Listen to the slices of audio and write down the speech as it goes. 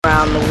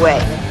on the way.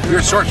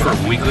 Your source for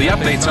weekly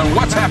updates on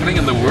what's happening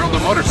in the world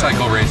of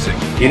motorcycle racing.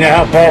 You know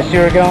how fast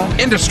you were going?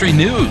 Industry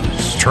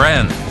news,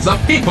 trends, the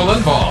people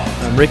involved.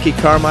 I'm Ricky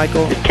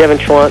Carmichael. This is Kevin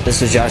Schwantz.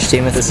 This is Josh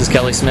Teemuth. This is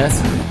Kelly Smith.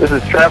 This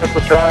is Travis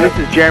Latrobe. This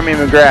is Jeremy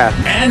McGrath.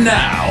 And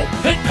now,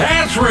 Pit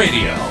Pass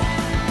Radio.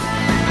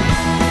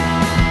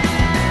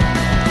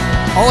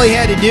 All he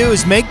had to do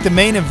was make the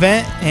main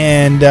event,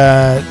 and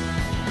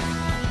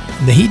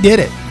he did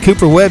it.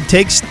 Cooper Webb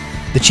takes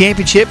the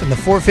championship in the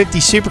 450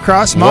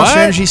 Supercross, Monster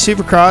Energy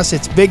Supercross.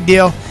 It's a big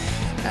deal.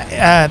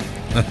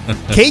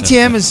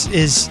 KTM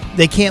is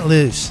they can't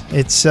lose.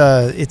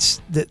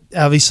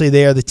 Obviously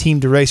they are the team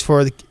to race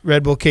for, the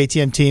Red Bull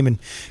KTM team, and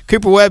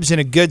Cooper Webb's in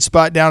a good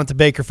spot down at the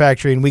Baker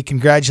factory, and we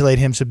congratulate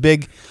him. So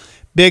big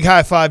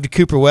high five to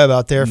Cooper Webb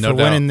out there for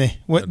winning the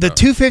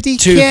 250.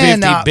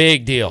 250,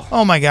 big deal.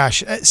 Oh my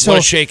gosh! So what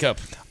a shakeup.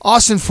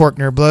 Austin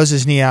Forkner blows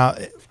his knee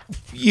out.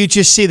 You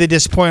just see the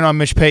disappointment on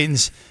Mitch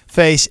Payton's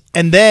face,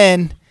 and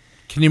then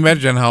can you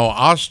imagine how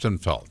Austin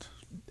felt?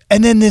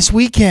 And then this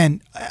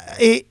weekend,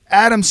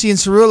 Adam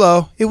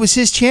Cianciarulo, it was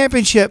his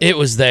championship. It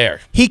was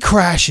there. He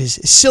crashes,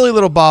 silly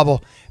little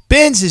bobble,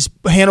 bends his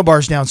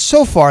handlebars down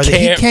so far that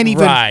he can't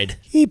even ride.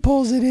 He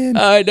pulls it in.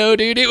 I know,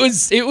 dude. It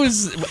was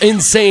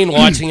insane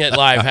watching it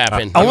live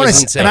happen. I want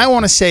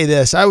to say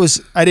this.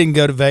 I didn't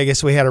go to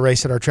Vegas. We had a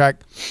race at our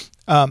track.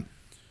 I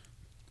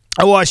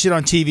watched it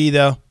on TV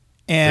though,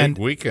 and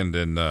big weekend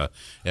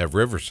at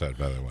Riverside,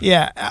 by the way.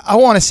 Yeah, I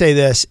want to say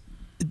this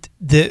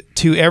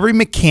to every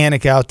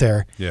mechanic out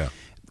there. Yeah,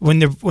 when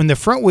the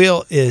front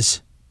wheel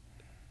is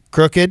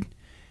crooked,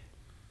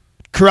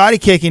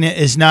 karate kicking it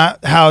is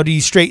not how do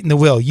you straighten the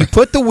wheel. You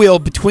put the wheel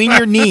between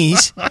your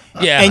knees,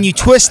 and you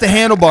twist the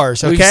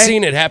handlebars. Okay, we've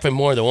seen it happen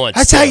more than once.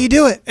 That's how you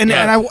do it, and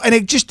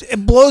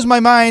it blows my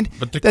mind.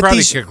 But the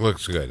karate kick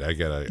looks good. I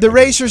get it. The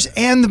racers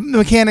and the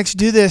mechanics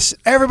do this.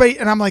 Everybody,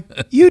 and I'm like,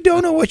 you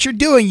don't know what you're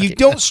doing. You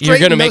don't straighten. You're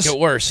going to make it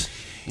worse.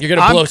 You're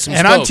going to blow some spokes.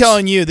 And I'm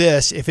telling you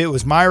this, if it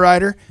was my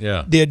rider,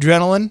 the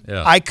adrenaline,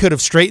 I could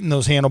have straightened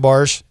those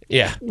handlebars.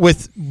 Yeah.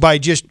 By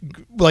just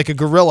like a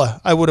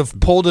gorilla. I would have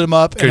pulled him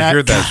up. Because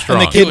you're that strong.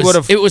 And the kid would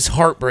have. It was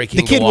heartbreaking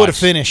to watch. The kid would have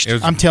finished.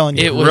 I'm telling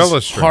you. It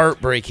was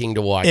heartbreaking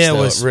to watch.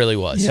 It really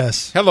was.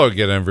 Yes. Hello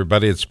again,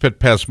 everybody. It's Pit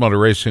Pass Motor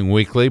Racing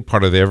Weekly,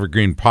 part of the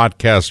Evergreen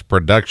Podcast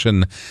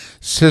production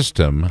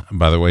system.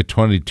 By the way,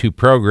 22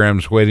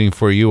 programs waiting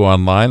for you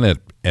online at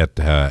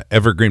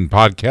Evergreen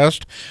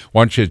Podcast. I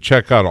want you to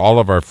check out all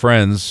of our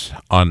friends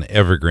on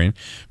Evergreen,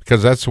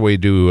 because that's the way we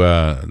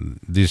do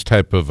these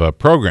type of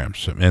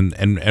programs,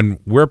 and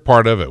we're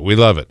part of it. We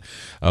love it.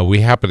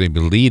 We happen to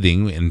be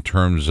leading in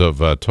terms of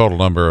total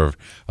number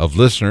of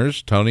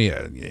listeners. Tony,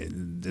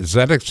 does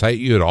that excite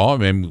you at all? I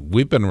mean,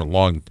 we've been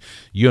along,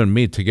 you and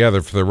me,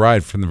 together for the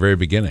ride from the very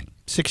beginning.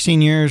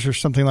 16 years or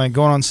something, like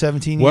going on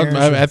 17 years.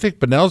 Well, I think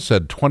Benell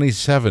said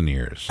 27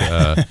 years.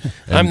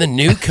 I'm the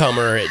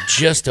newcomer at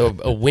just a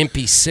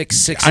wimpy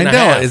six and a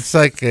half. I know. It's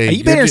like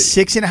you've been here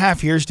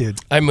 6.5 years, dude.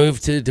 I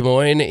moved to Des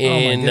Moines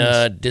in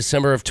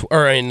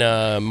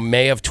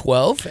May of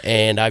 12,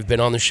 and I've been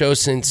on the show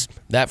since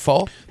that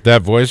fall.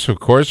 That voice, of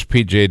course,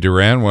 PJ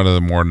Duran, one of the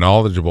more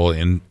knowledgeable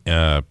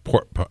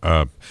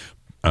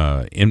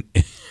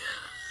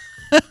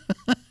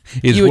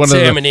You would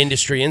say I'm an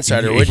industry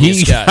insider, wouldn't you,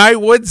 Scott? I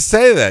would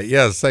say that,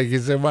 yes. Thank you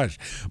so much.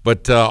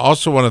 But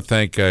also want to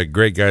thank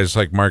great guys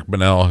like Mark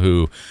Benell,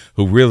 who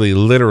really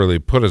literally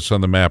put us on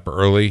the map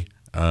early.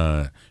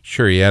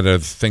 Sure, he had other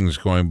things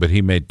going, but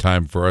he made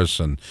time for us,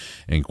 and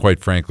quite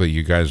frankly,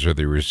 you guys are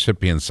the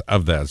recipients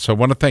of that. So I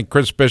want to thank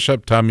Chris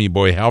Bishop, Tommy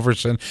Boy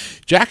Halverson,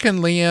 Jack and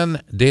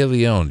Leanne De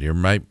Leon. You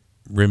might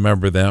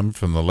remember them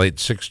from the late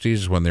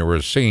 60s when they were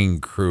a singing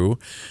crew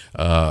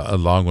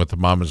along with the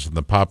Mamas and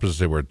the Papas.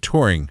 They were a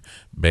touring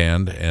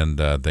band, and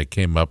they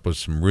came up with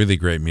some really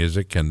great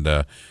music, and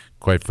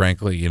quite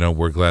frankly,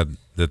 we're glad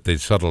that they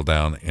settled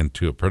down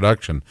into a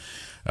production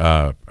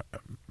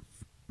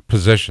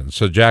position.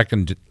 So Jack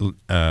and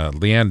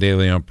Leanne De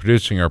Leon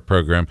producing our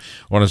program.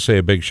 I want to say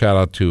a big shout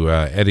out to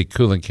Eddie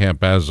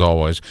Kuhlenkamp, as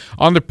always.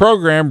 On the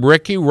program,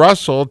 Ricky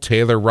Russell,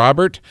 Taylor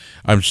Robert.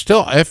 I'm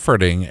still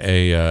efforting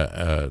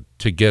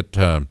to get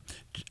who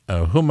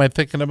am I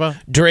thinking about?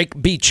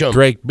 Drake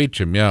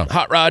Beecham. Yeah.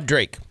 Hot Rod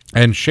Drake.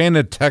 And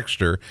Shayna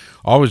Texter,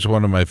 always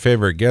one of my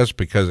favorite guests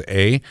because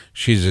A,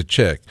 she's a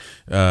chick.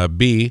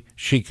 B,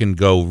 she can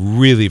go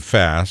really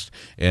fast.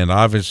 And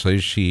obviously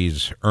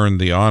she's earned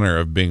the honor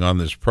of being on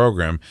this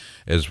program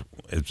as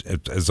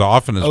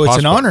often as possible. Oh, it's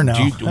an honor now.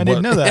 I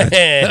didn't know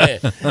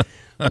that.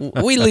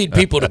 We lead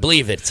people to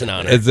believe it's an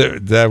honor. Is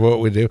that what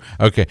we do?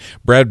 Okay.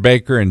 Brad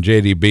Baker and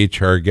J.D.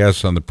 Beach are our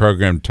guests on the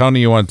program.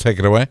 Tony, you want to take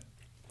it away?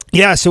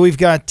 Yeah, so we've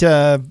got,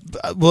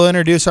 we'll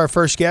introduce our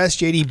first guest,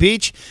 J.D.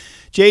 Beach.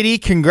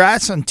 JD,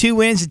 congrats on 2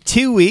 wins in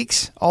 2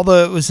 weeks.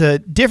 Although it was a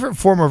different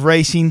form of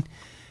racing,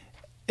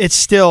 it's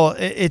still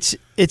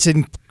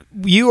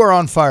you are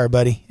on fire,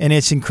 buddy, and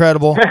it's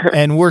incredible.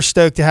 And we're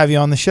stoked to have you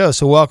on the show.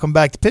 So welcome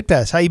back to Pit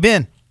Pass. How you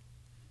been?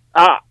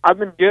 I've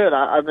been good.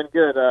 I've been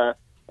good.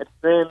 It's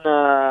been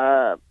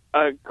a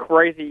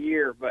crazy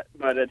year, but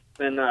it's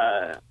been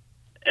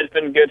it's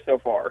been good so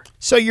far.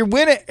 So your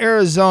win at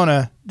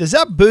Arizona, does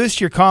that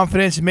boost your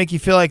confidence and make you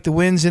feel like the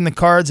win's in the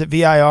cards at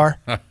VIR?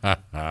 I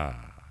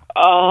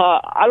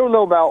don't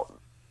know about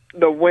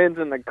the wins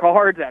and the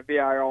cards at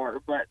VIR,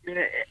 but I mean,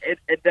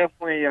 it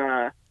definitely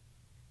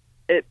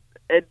it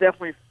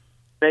definitely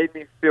made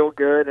me feel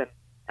good, and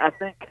I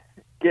think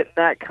getting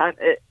that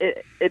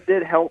it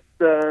did help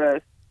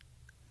the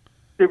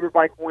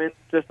Superbike wins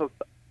just a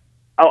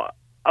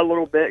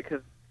little bit,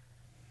 because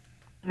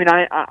I mean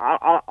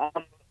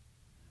I'm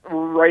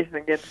racing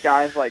against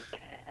guys like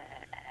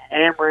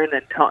Cameron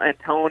and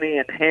Tony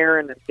and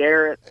Heron and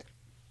Garrett,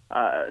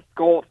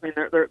 Skoltz. I mean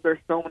there's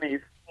so many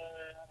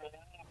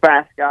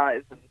fast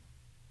guys, and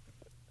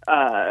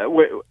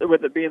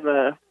with it being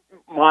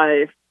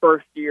my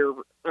first year,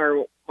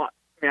 or I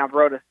mean I've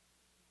rode a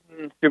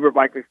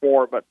Superbike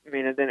before, but I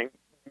mean it didn't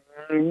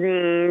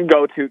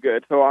go too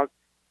good. So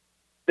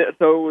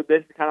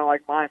this is kind of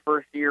like my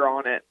first year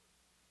on it,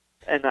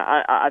 and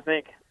I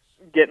think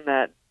getting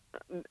that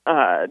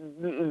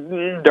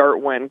dirt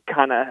win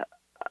kind of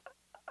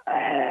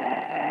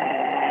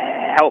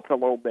helped a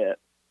little bit.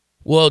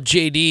 Well,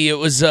 JD, it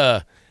was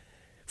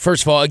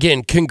first of all,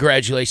 again,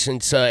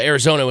 congratulations.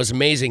 Arizona was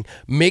amazing.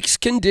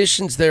 Mixed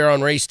conditions there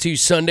on race 2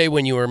 Sunday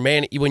when you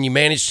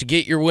managed to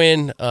get your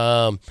win.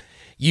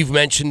 You've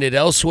mentioned it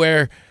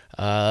elsewhere.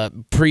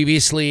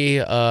 Previously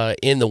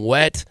in the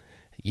wet,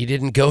 you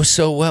didn't go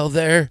so well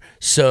there.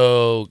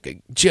 So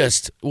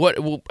just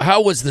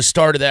how was the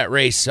start of that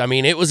race? I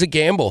mean, it was a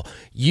gamble.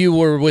 You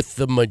were with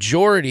the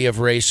majority of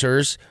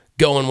racers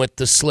going with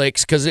the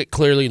slicks because it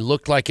clearly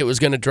looked like it was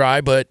going to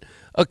dry, but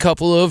a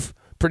couple of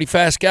pretty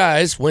fast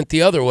guys went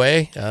the other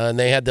way, and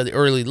they had the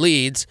early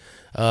leads.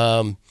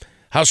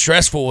 How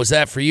stressful was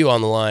that for you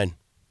on the line?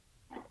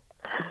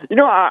 You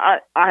know, I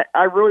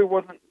really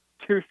wasn't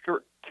too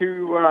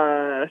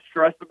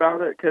stressed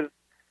about it, because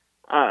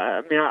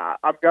I mean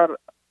I've got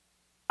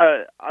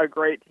a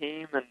great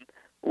team, and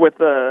with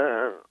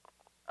the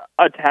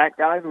attack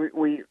guys,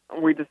 we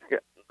looked at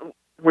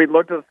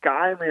the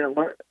sky. I mean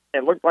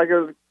it looked like it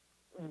was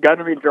going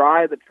to be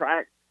dry. The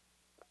track,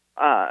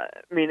 I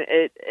mean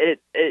it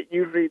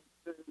usually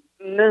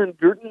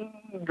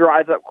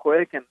dries up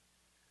quick, and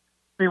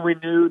I mean we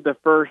knew the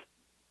first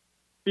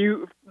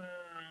few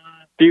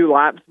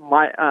laps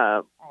might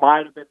have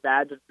been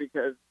bad just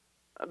because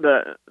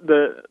the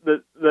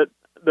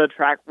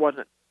track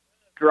wasn't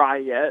dry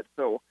yet.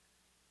 So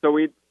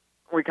we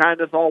kind of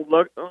just all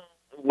looked at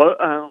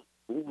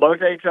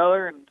each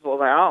other and was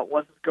like, oh,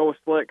 let's just go with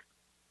slick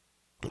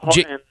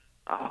and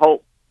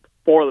hope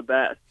for the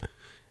best.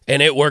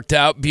 And it worked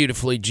out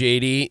beautifully,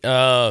 JD.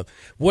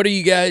 What are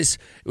you guys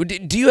 –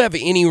 do you have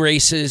any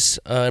races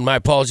and my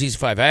apologies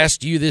if I've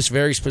asked you this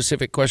very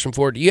specific question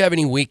before. Do you have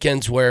any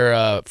weekends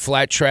where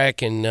flat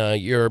track and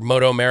your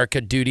Moto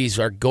America duties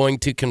are going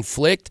to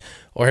conflict,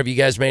 or have you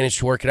guys managed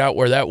to work it out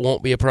where that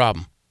won't be a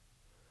problem?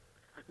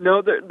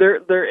 No,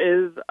 there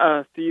is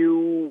a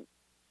few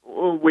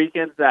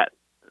weekends that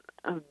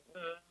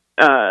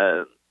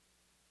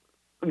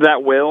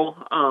will.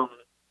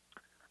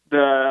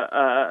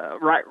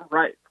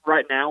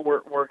 Right now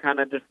we're kind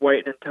of just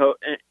waiting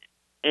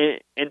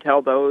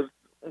until those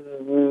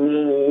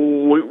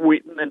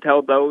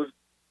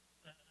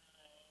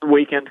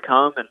weekends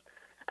come,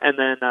 and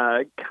then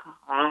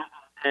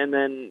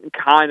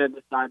kind of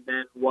decide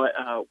then what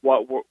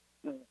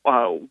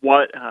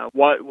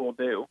we'll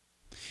do.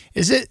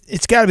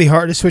 It's got to be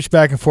hard to switch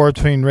back and forth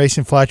between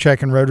racing flat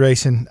track and road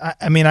racing.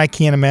 I mean, I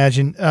can't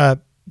imagine.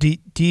 Do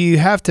you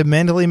have to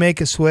mentally make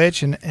a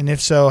switch, and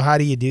if so, how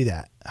do you do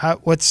that?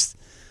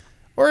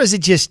 Or is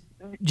it just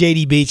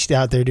JD Beach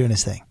out there doing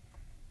his thing?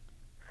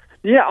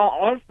 Yeah,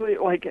 honestly,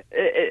 like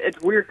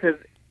it's weird because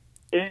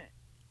in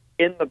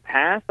the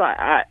past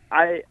I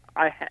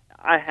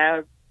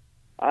have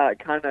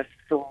kind of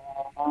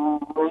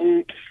struggled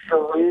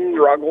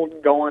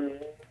going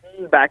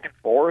back and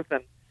forth,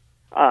 and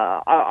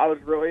I was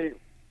really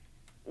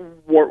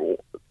worried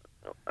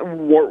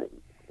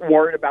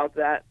about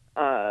that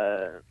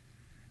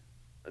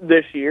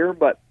this year,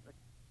 but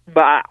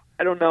I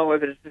don't know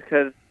if it's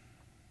because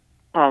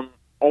I'm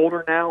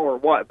older now or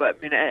what, but I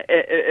mean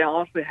it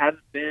honestly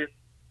hasn't been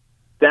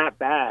that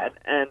bad,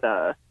 and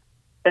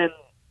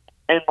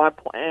my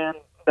plan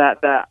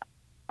that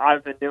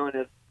I've been doing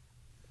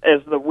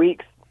is the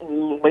weeks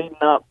leading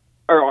up,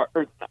 or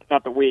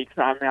not the weeks.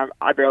 I mean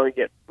I barely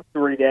get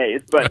 3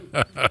 days, but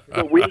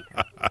the week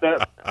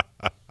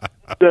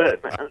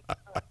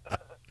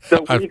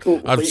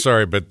I'm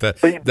sorry, but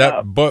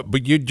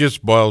but you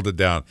just boiled it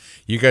down.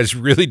 You guys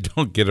really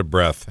don't get a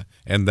breath,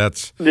 and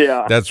that's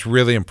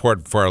really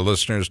important for our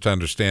listeners to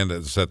understand,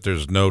 is that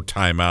there's no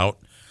timeout.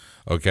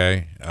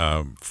 Okay,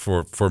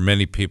 for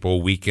many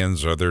people,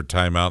 weekends are their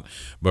timeout,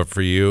 but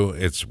for you,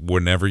 it's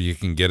whenever you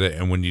can get it,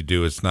 and when you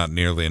do, it's not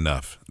nearly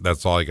enough.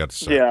 That's all I got to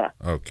say. Yeah.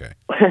 Okay.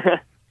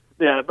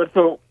 Yeah, but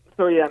so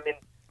yeah. I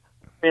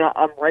mean,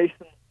 I'm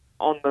racing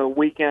on the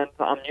weekends.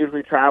 I'm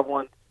usually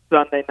traveling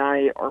Sunday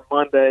night or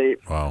Monday.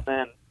 Wow.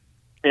 And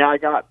I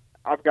got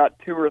I've got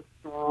 2 or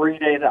 3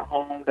 days at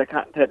home to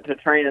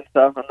train and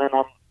stuff, and then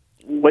I'm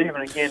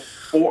leaving again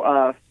for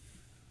a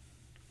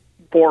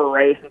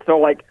race. And so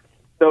like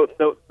those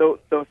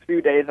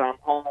few days I'm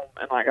home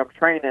and like I'm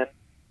training,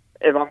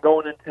 if I'm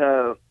going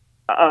into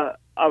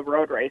a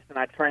road race and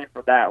I train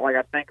for that, like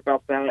I think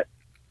about that.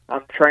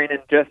 I'm training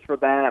just for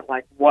that,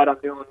 like what I'm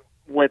doing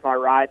with my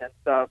ride and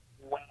stuff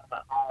when I'm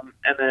at home.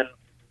 And then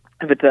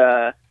if it's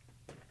a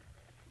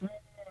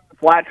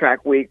flat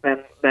track week,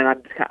 then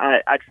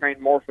I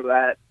train more for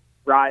that,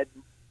 ride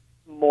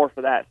more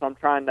for that. So I'm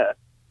trying to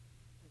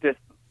just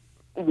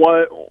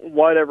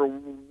whatever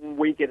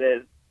week it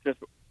is, just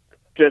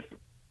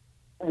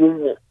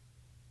work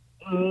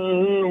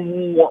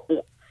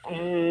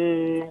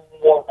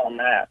on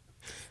that.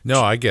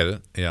 No, I get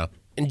it. Yeah.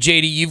 And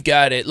JD, you've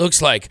got, it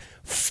looks like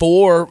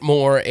 4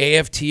 more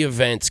AFT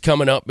events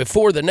coming up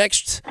before the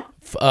next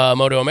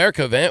Moto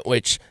America event,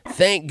 which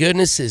thank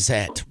goodness is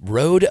at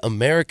Road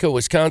America,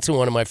 Wisconsin,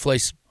 one of my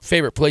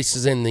favorite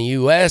places in the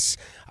U.S.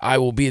 I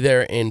will be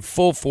there in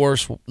full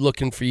force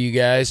looking for you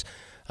guys.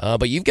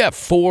 But you've got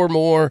 4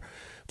 more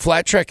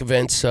flat track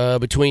events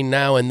between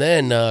now and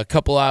then, a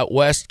couple out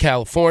west,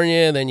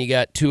 California, then you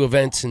got 2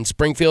 events in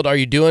Springfield. Are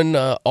you doing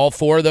all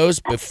 4 of those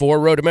before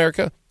Road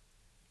America?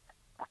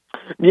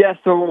 Yeah,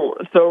 so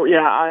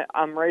yeah,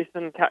 I'm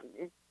racing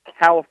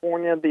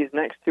California these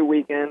next 2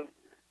 weekends,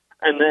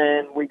 and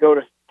then we go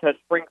to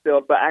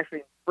Springfield. But actually,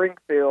 in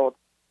Springfield,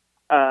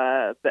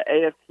 the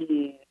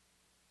AFT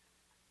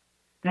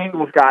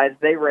singles guys,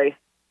 they race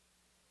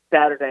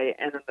Saturday,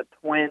 and then the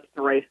twins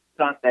race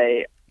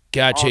Sunday.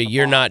 Gotcha.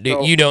 You're not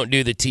you don't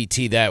do the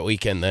TT that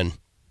weekend then.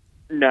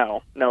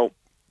 No.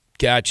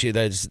 Gotcha.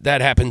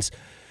 That happens.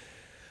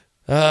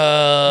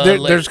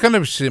 There's going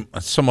to be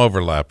some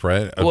overlap,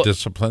 right, of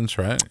disciplines,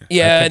 right?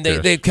 Yeah, and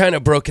they've kind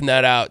of broken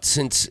that out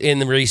since in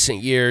the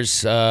recent years.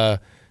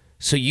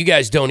 So you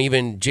guys don't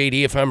even,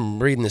 JD, if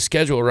I'm reading the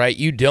schedule right,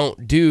 you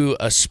don't do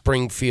a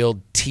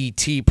Springfield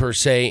TT per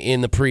se in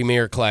the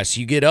Premier class.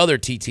 You get other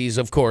TTs,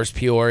 of course,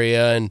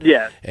 Peoria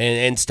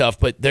and stuff,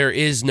 but there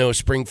is no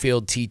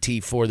Springfield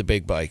TT for the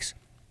big bikes.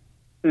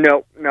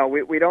 No,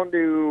 we don't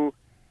do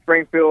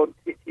Springfield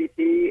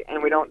TT,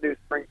 and we don't do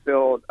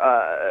Springfield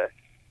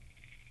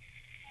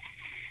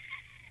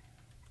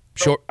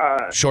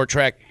short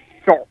track.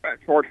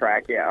 Short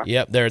track, yeah.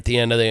 Yep, they're at the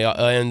end of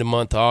the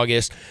month,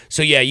 August.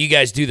 So yeah, you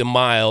guys do the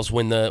miles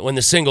when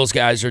the singles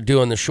guys are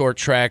doing the short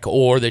track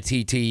or the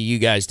TT. You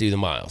guys do the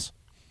miles.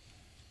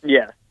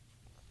 Yeah.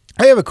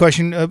 I have a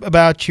question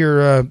about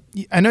your.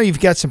 I know you've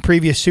got some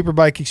previous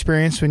superbike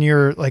experience when you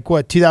were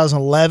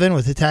 2011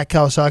 with Attack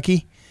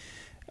Kawasaki.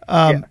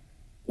 Yeah.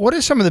 What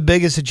are some of the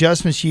biggest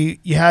adjustments you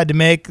had to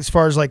make as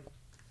far as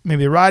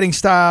maybe riding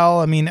style?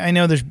 I mean, I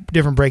know there's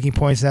different breaking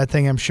points in that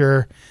thing, I'm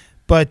sure.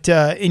 But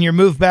in your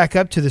move back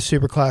up to the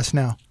super class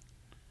now?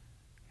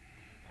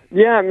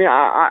 Yeah, I mean,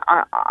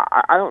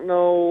 I don't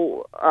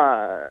know.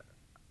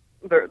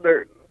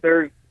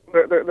 There's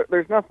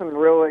nothing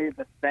really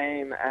the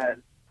same as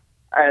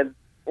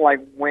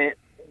like when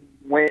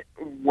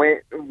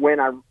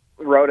I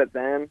rode it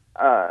then.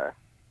 I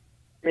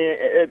mean,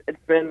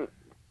 it's been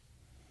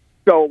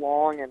so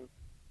long, and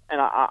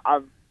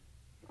I've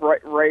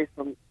raced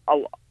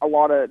a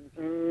lot of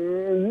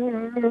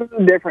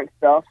different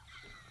stuff.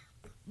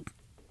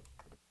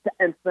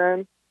 And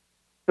then,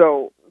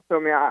 so I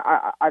mean,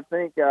 I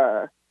think,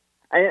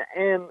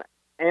 and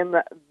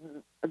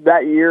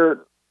that year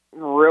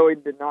really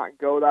did not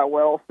go that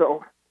well.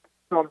 So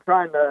I'm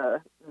trying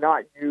to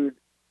not use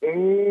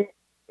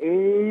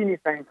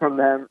anything from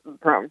them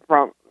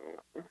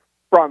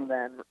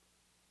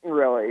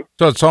really.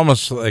 So it's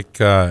almost like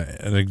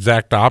an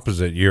exact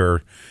opposite.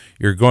 You're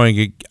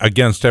going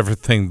against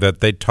everything that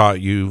they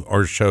taught you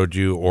or showed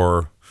you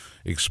or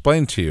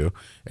explained to you,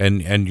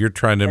 and you're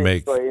trying to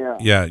make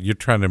you're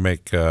trying to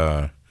make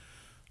while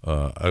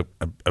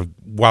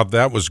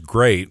that was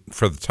great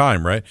for the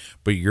time, right?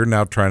 But you're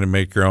now trying to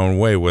make your own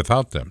way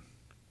without them.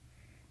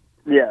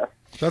 Yeah,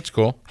 that's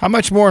cool. How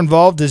much more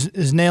involved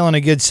is nailing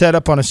a good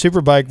setup on a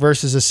superbike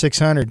versus a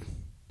 600?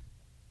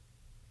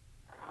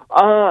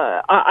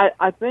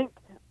 I think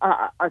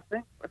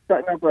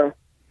setting up a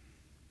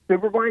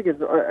superbike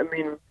is. I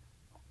mean,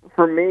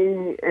 for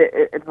me,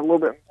 it's a little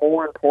bit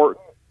more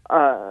important.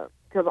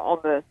 Because on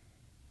the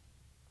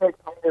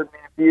 600,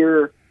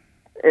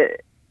 if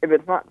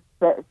it's not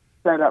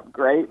set up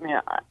great,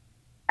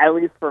 at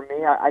least for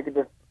me, I could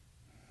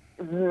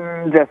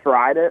just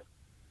ride it.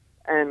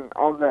 And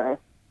on the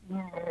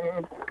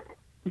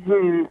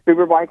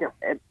superbike,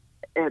 it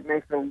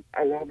makes it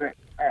a little bit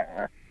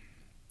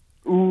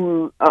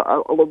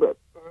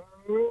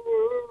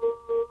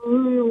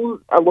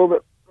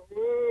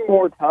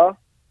more tough.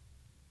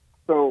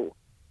 So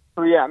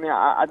yeah, I mean,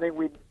 I think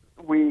we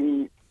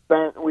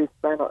spent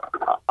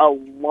a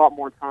lot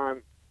more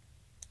time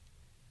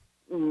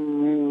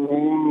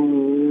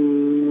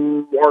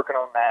working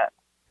on that.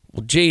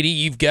 Well, JD,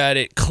 you've got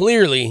it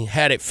clearly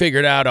had it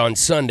figured out on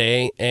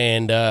Sunday,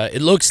 and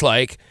it looks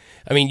like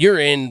I mean, you're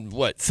in,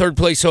 what, third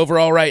place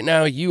overall right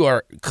now? You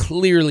are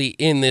clearly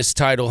in this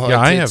title hunt. Yeah,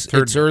 I have it's,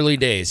 third. It's early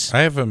days. I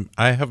have him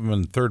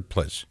in third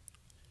place.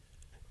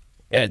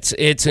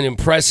 It's an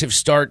impressive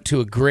start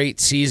to a great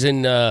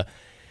season.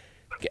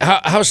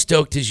 How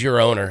stoked is your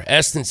owner?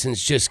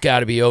 Estenson's just got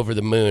to be over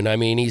the moon. I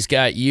mean, he's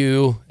got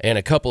you and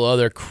a couple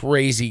other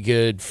crazy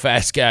good,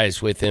 fast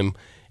guys with him,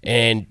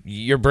 and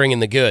you're bringing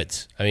the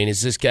goods. I mean,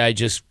 is this guy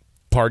just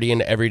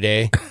partying every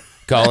day,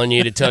 calling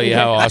you to tell you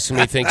how awesome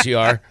he thinks you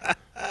are?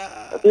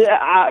 Yeah,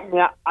 I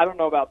mean, I don't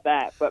know about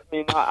that, but I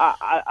mean,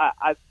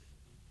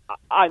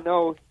 I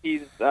know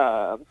he's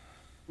pumped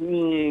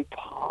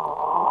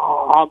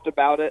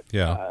about it.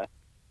 Yeah.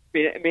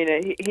 I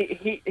mean,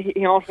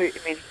 he also, I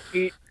mean,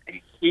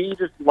 he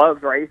just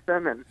loves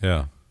racing, and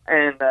Yeah.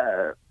 and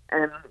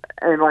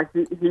like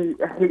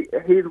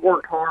he's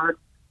worked hard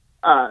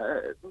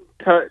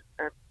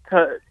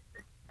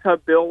to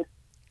build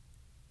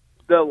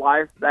the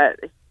life that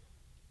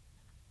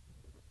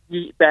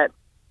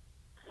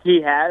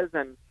he has,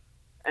 and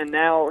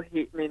now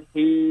he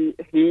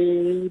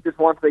just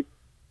wants to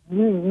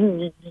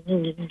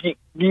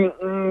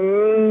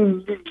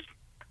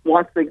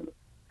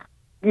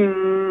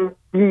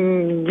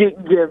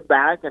give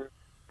back and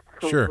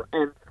Sure.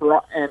 and try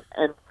and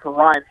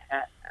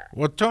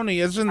Well, Tony,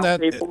 isn't help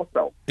that people.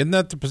 So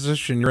the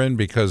position you're in?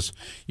 Because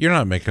you're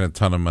not making a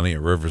ton of money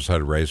at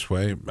Riverside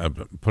Raceway,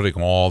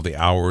 putting all the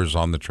hours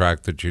on the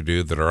track that you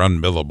do that are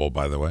unbillable,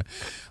 by the way.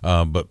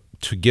 But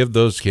to give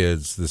those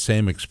kids the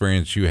same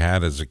experience you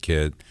had as a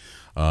kid,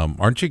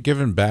 aren't you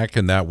giving back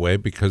in that way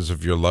because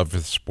of your love for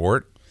the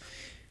sport?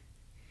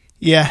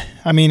 Yeah,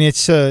 I mean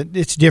it's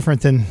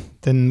different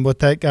than what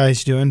that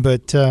guy's doing,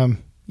 but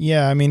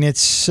yeah, I mean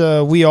it's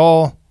we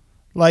all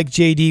like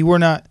JD. We're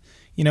not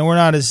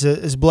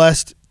as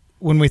blessed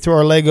when we throw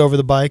our leg over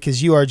the bike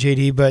as you are,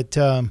 JD, but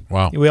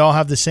Wow. we all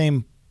have the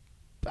same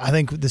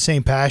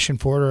passion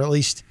for it, or at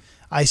least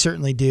I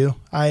certainly do.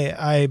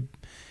 I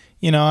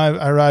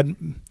ride.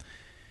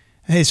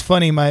 It's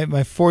funny, my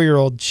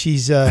 4-year-old,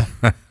 she's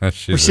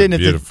She's sitting a at the-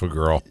 beautiful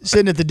girl.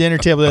 sitting at the dinner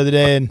table the other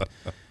day,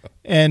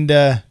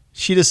 and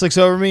she just looks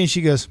over at me and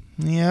she goes,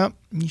 "Yep,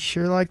 you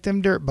sure like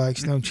them dirt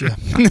bikes, don't you?"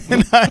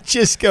 And I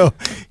just go,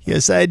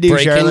 "Yes, I do,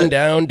 Breaking Charlotte."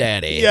 down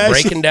daddy. Yeah,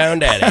 Breaking down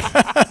daddy.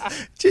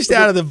 Just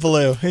out of the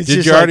blue. It's Did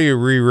just you like, already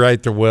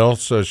rewrite the will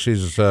so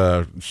she's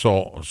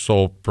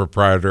sole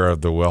proprietor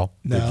of the will?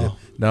 Did No. you?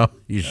 No,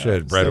 you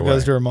should right still away.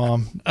 goes to her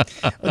mom. Well,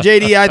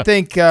 JD, I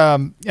think I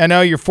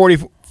know you're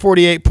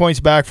 48 points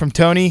back from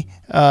Tony,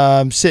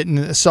 sitting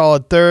a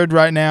solid third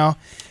right now.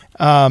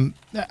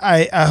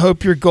 I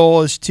hope your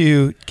goal is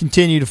to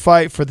continue to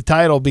fight for the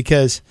title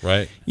because,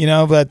 Right.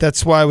 but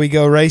that's why we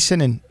go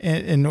racing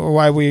and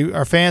why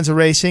our fans are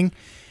racing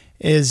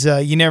is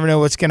you never know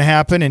what's going to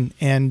happen.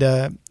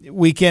 And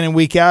week in and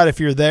week out, if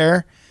you're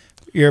there,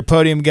 you're a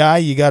podium guy,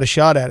 you got a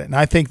shot at it. And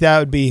I think that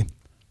would be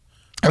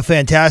a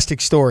fantastic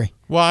story.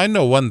 Well, I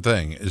know one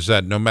thing is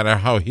that no matter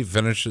how he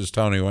finishes,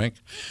 Tony Wink,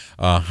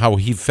 how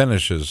he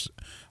finishes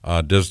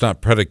does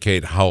not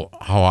predicate how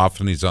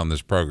often he's on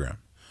this program.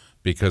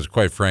 Because,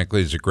 quite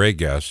frankly, he's a great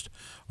guest.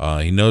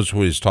 He knows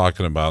what he's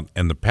talking about,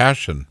 and the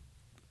passion,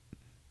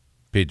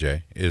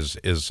 PJ,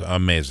 is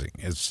amazing.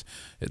 It's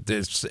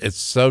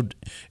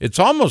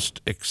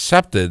almost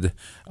accepted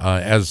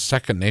as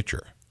second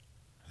nature.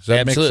 Does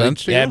that make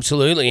sense to you?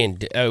 Absolutely. And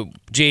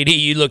JD,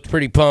 you looked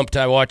pretty pumped.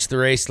 I watched the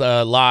race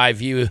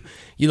live. You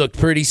looked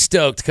pretty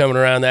stoked coming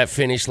around that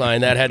finish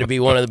line. That had to be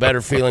one of the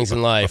better feelings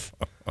in life.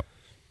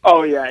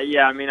 oh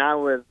yeah. I mean, I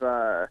was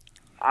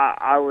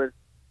I was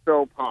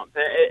so pumped.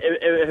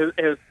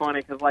 It was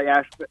funny because like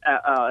actually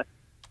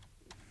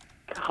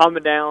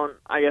coming down,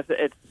 I guess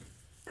it's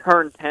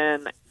turn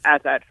 10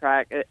 at that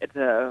track. It's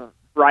a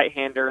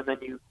right-hander, and then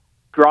you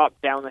drop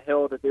down the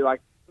hill to do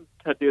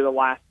the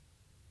last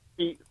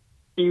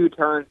few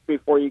turns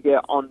before you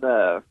get on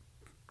the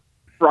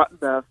front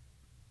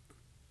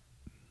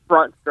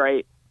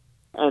straight.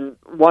 And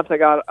once I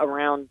got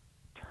around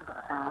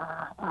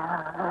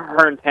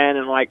turn 10,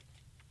 and I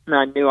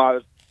knew I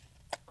was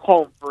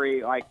home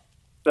free, like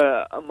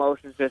the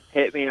emotions just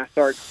hit me, and I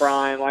started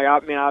crying. I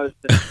was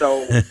just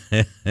so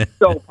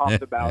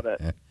pumped about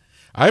it.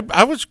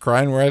 I was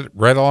crying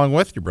right along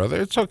with you,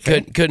 brother. It's okay.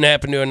 Couldn't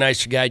happen to a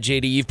nicer guy,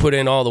 JD. You've put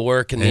in all the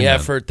work and the Amen.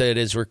 effort that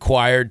is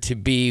required to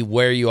be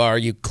where you are.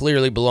 You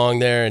clearly belong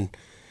there, and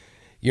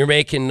you're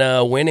making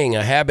winning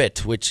a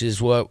habit, which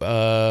is what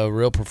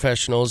real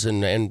professionals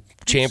and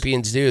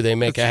champions do. They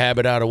make a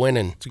habit out of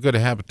winning. It's a good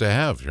habit to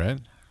have, right?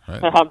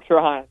 I'm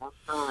trying.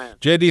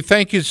 JD,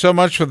 thank you so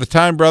much for the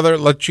time, brother.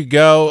 Let you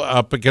go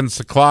up against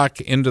the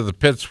clock. Into the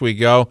pits we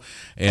go.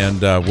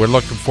 And we're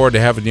looking forward to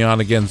having you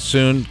on again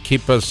soon.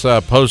 Keep us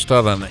posted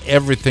on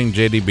everything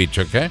JD Beach,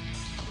 okay?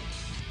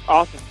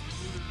 Awesome.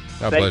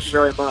 God Thank bless you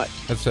very much.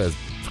 That's a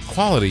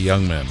quality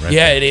young man, right?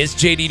 Yeah, it is.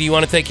 JD, do you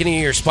want to thank any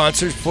of your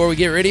sponsors before we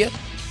get rid of you?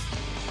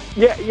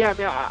 Yeah. I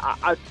mean,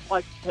 I'd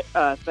like to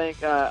thank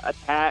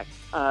Attack,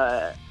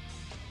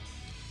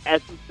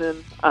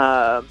 Edson,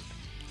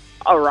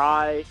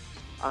 Arai,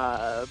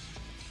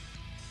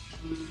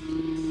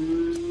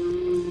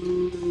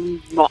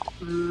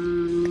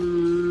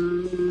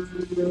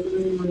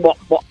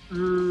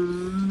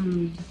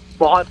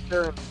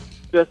 Monster, and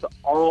just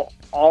all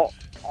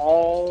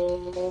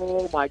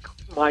my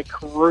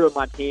crew,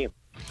 my team.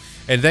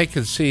 And they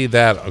can see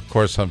that, of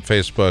course, on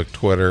Facebook,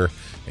 Twitter,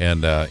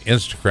 and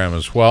Instagram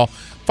as well.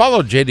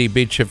 Follow JD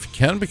Beach if you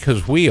can,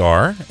 because we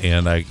are,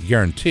 and I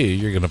guarantee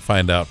you're going to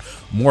find out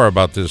more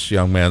about this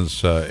young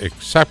man's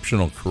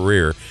exceptional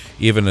career,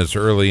 even as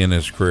early in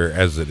his career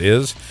as it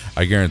is.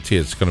 I guarantee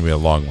it's going to be a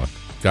long one.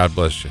 God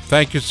bless you.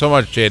 Thank you so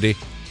much, JD.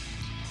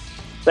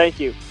 Thank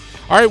you.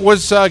 All right,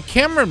 was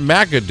Cameron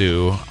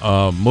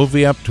McAdoo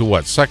moving up to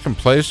what, second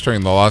place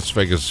during the Las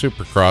Vegas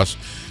Supercross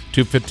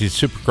 250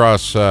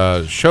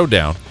 Supercross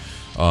showdown?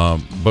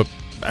 But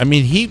I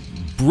mean, he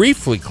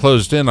briefly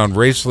closed in on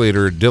race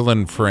leader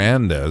Dylan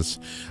Fernandez,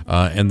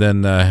 and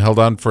then held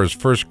on for his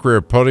first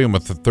career podium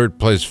with a third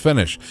place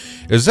finish.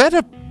 Is that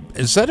a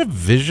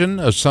vision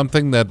of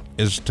something that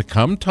is to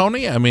come,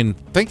 Tony? I mean,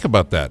 think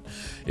about that.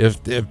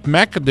 If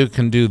McAdoo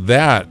can do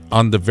that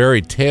on the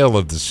very tail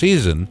of the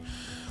season,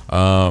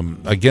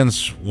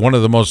 against one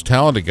of the most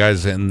talented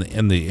guys in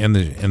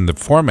the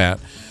format,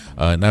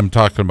 and I'm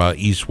talking about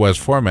East-West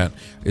format,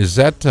 does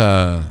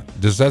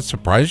that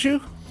surprise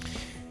you?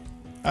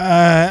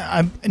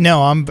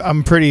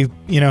 I'm pretty.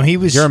 He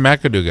was. You're a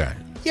McAdoo guy.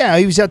 Yeah,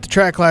 he was at the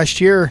track last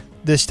year.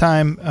 This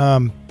time,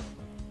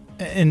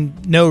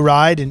 and no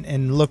ride,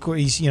 and look what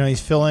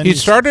he's filling. He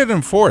started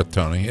in fourth,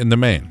 Tony, in the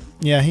main.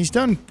 Yeah, he's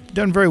done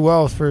very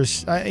well for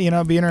his.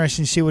 It'd be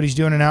interesting to see what he's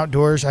doing in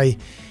outdoors.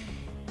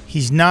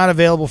 He's not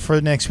available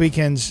for next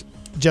weekend's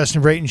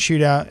Justin Brayton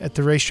shootout at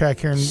the racetrack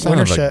here in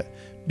Winterset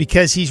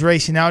because he's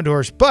racing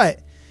outdoors.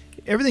 But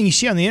everything you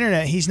see on the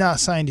internet, he's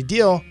not signed a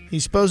deal. He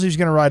supposedly was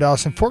going to ride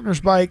Austin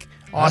Forkner's bike.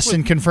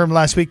 Austin confirmed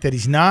last week that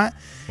he's not.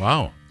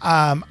 Wow.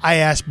 I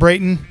asked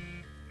Brayton,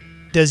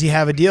 does he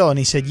have a deal? And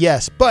he said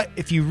yes. But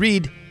if you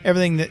read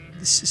everything that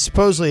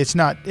supposedly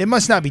it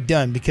must not be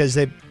done because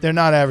they're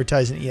not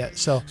advertising it yet.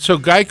 So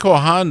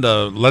Geico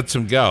Honda lets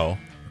him go.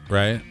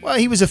 Right. Well,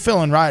 he was a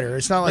fill-in rider.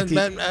 It's not like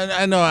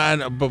I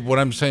know, but what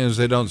I'm saying is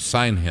they don't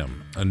sign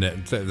him, and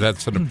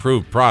that's an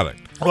approved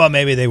product. Well,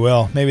 maybe they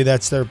will. Maybe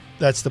that's the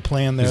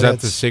plan there. Is that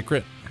the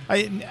secret?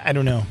 I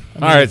don't know.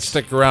 All right,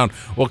 stick around.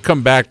 We'll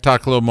come back,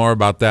 talk a little more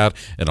about that,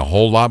 and a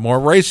whole lot more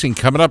racing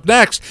coming up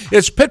next.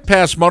 It's Pit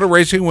Pass Motor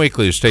Racing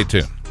Weekly. Stay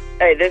tuned.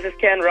 Hey, this is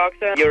Ken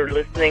Roxa. You're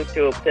listening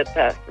to Pit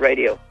Pass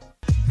Radio.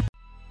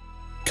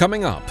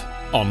 Coming up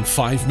on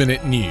 5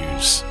 Minute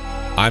News,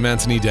 I'm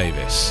Anthony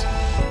Davis.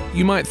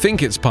 You might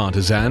think it's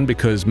partisan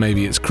because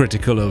maybe it's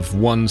critical of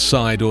one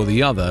side or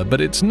the other, but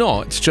it's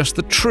not. It's just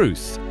the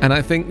truth. And I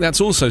think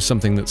that's also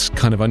something that's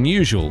kind of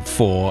unusual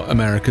for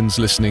Americans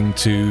listening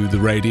to the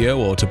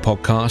radio or to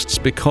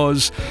podcasts,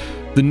 because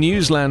the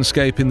news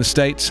landscape in the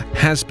States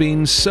has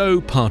been so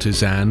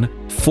partisan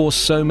for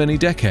so many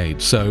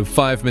decades. So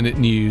 5 Minute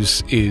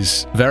News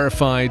is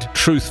verified,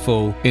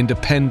 truthful,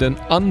 independent,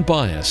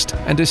 unbiased,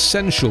 and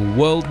essential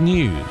world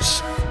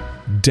news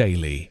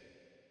daily.